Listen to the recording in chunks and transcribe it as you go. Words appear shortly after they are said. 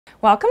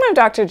Welcome, I'm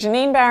Dr.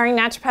 Janine Bowring,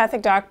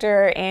 naturopathic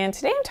doctor, and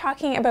today I'm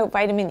talking about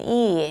vitamin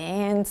E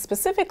and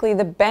specifically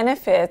the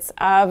benefits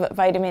of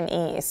vitamin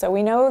E. So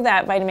we know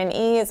that vitamin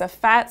E is a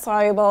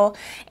fat-soluble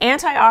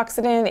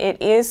antioxidant.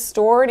 It is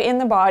stored in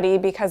the body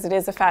because it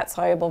is a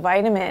fat-soluble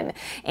vitamin,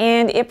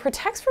 and it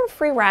protects from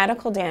free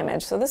radical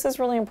damage. So this is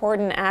really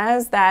important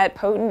as that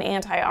potent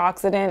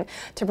antioxidant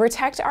to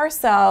protect our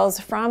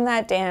cells from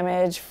that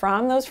damage,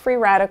 from those free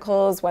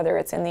radicals, whether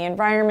it's in the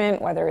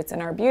environment, whether it's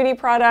in our beauty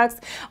products.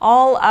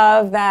 All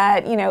of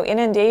that,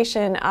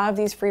 inundation of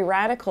these free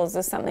radicals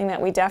is something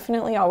that we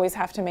definitely always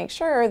have to make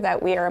sure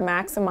that we are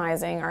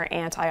maximizing our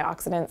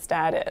antioxidant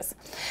status.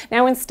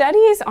 Now, in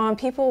studies on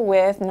people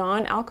with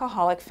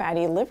non-alcoholic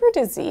fatty liver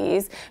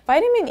disease,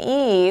 vitamin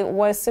E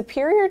was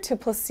superior to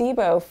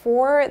placebo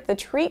for the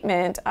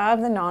treatment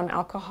of the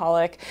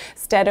non-alcoholic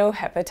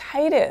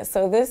steatohepatitis.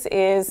 So this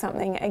is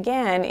something,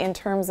 again, in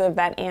terms of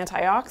that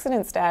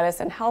antioxidant status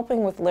and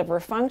helping with liver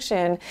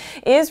function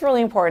is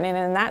really important. And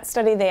in that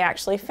study, they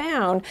actually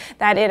found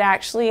that it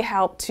actually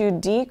helped to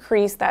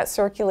decrease that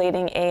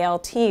circulating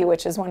ALT,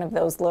 which is one of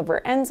those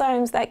liver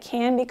enzymes that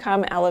can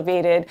become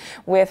elevated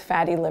with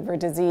fatty liver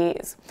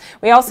disease.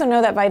 We also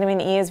know that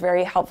vitamin E is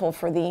very helpful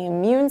for the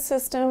immune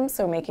system,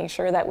 so making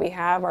sure that we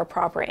have our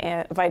proper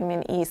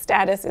vitamin E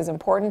status is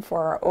important for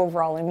our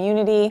overall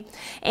immunity,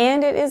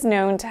 and it is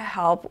known to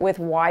help with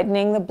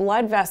widening the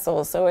blood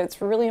vessels, so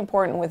it's really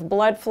important with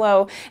blood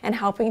flow and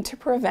helping to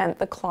prevent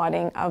the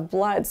clotting of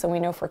blood. So we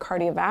know for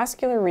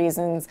cardiovascular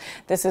reasons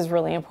this is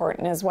really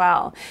important as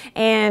well.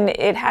 And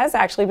it has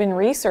actually been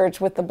researched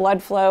with the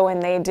blood flow,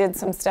 and they did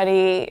some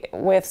study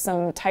with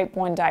some type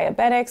 1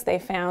 diabetics. They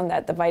found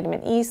that the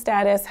vitamin E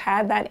status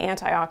had that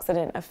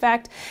antioxidant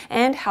effect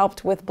and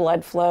helped with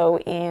blood flow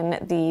in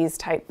these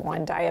type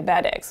 1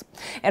 diabetics.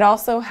 It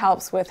also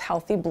helps with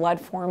healthy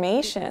blood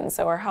formation.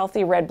 So our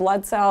healthy red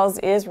blood cells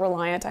is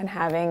reliant on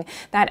having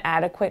that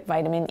adequate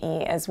vitamin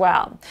E as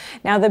well.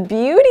 Now, the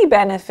beauty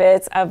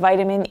benefits of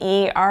vitamin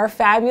E are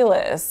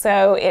fabulous.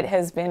 So it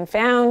has been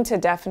found to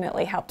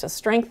definitely help to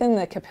strengthen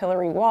the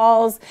capillary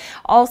walls,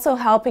 also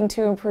helping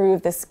to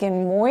improve the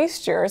skin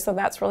moisture. So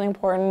that's really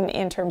important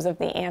in terms of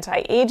the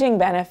anti-aging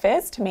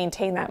benefits to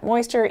maintain that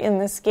moisture in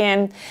the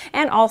skin,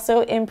 and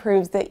also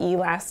improves the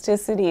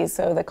elasticity.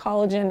 So the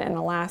collagen and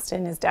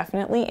elastin is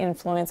definitely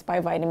influenced by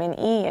vitamin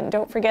E. And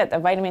don't forget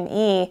that vitamin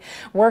E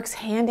works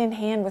hand in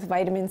hand with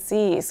vitamin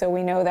C. So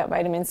we know that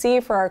vitamin C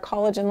for our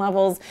collagen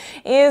levels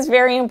is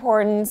very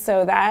important.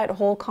 So that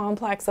whole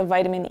complex of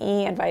vitamin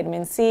E and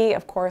vitamin C,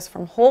 of course,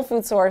 from whole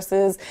food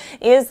sources,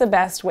 is the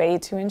best way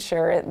to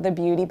ensure the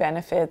beauty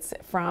benefits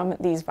from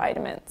these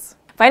vitamins.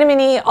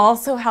 Vitamin E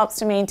also helps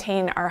to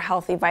maintain our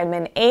healthy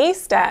vitamin A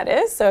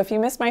status. So if you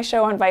missed my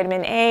show on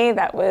vitamin A,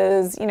 that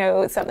was,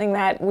 something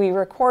that we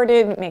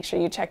recorded. Make sure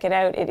you check it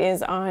out. It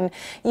is on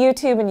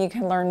YouTube, and you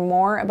can learn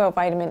more about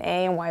vitamin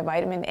A and why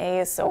vitamin A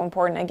is so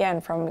important,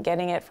 again, from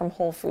getting it from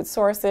whole food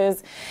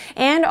sources.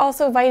 And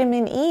also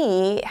vitamin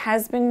E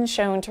has been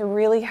shown to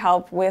really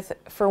help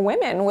for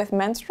women with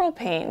menstrual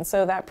pain.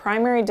 So that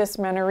primary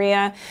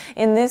dysmenorrhea,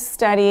 in this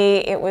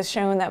study, it was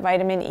shown that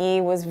vitamin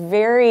E was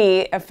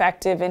very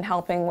effective in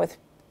helping with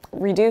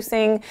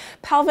reducing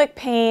pelvic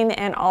pain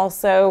and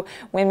also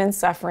women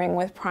suffering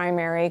with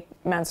primary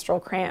menstrual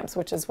cramps,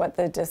 which is what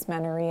the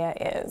dysmenorrhea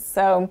is.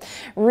 So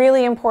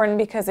really important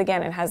because,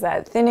 again, it has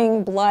that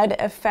thinning blood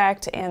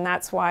effect, and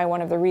that's why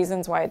one of the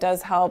reasons why it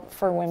does help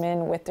for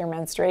women with their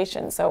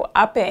menstruation. So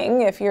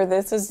upping, if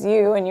this is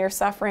you and you're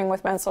suffering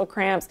with menstrual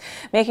cramps,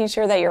 making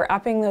sure that you're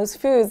upping those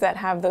foods that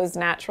have those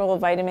natural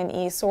vitamin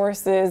E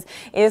sources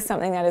is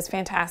something that is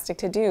fantastic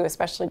to do,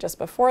 especially just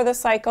before the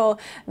cycle,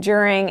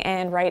 during,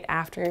 and right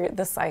after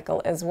the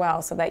cycle as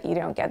well, so that you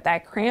don't get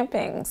that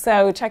cramping.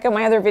 So check out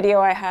my other video.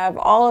 I have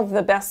all of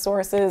the best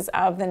sources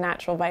of the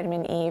natural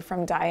vitamin E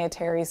from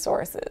dietary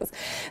sources.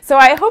 So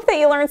I hope that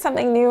you learned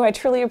something new. I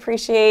truly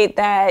appreciate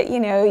that,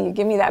 you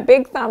give me that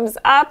big thumbs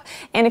up.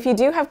 And if you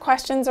do have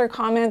questions or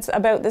comments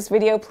about this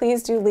video,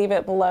 please do leave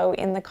it below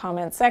in the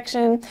comment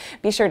section.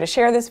 Be sure to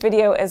share this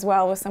video as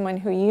well with someone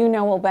who you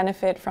know will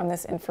benefit from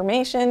this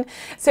information.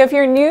 So if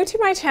you're new to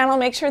my channel,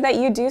 make sure that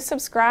you do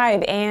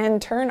subscribe and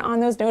turn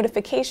on those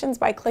notifications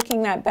by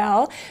clicking that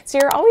bell so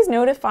you're always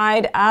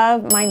notified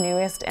of my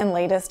newest and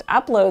latest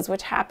uploads,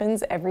 which happens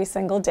every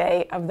single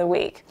day of the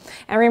week.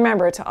 And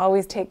remember to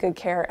always take good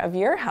care of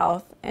your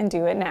health and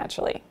do it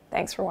naturally.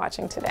 Thanks for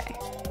watching today.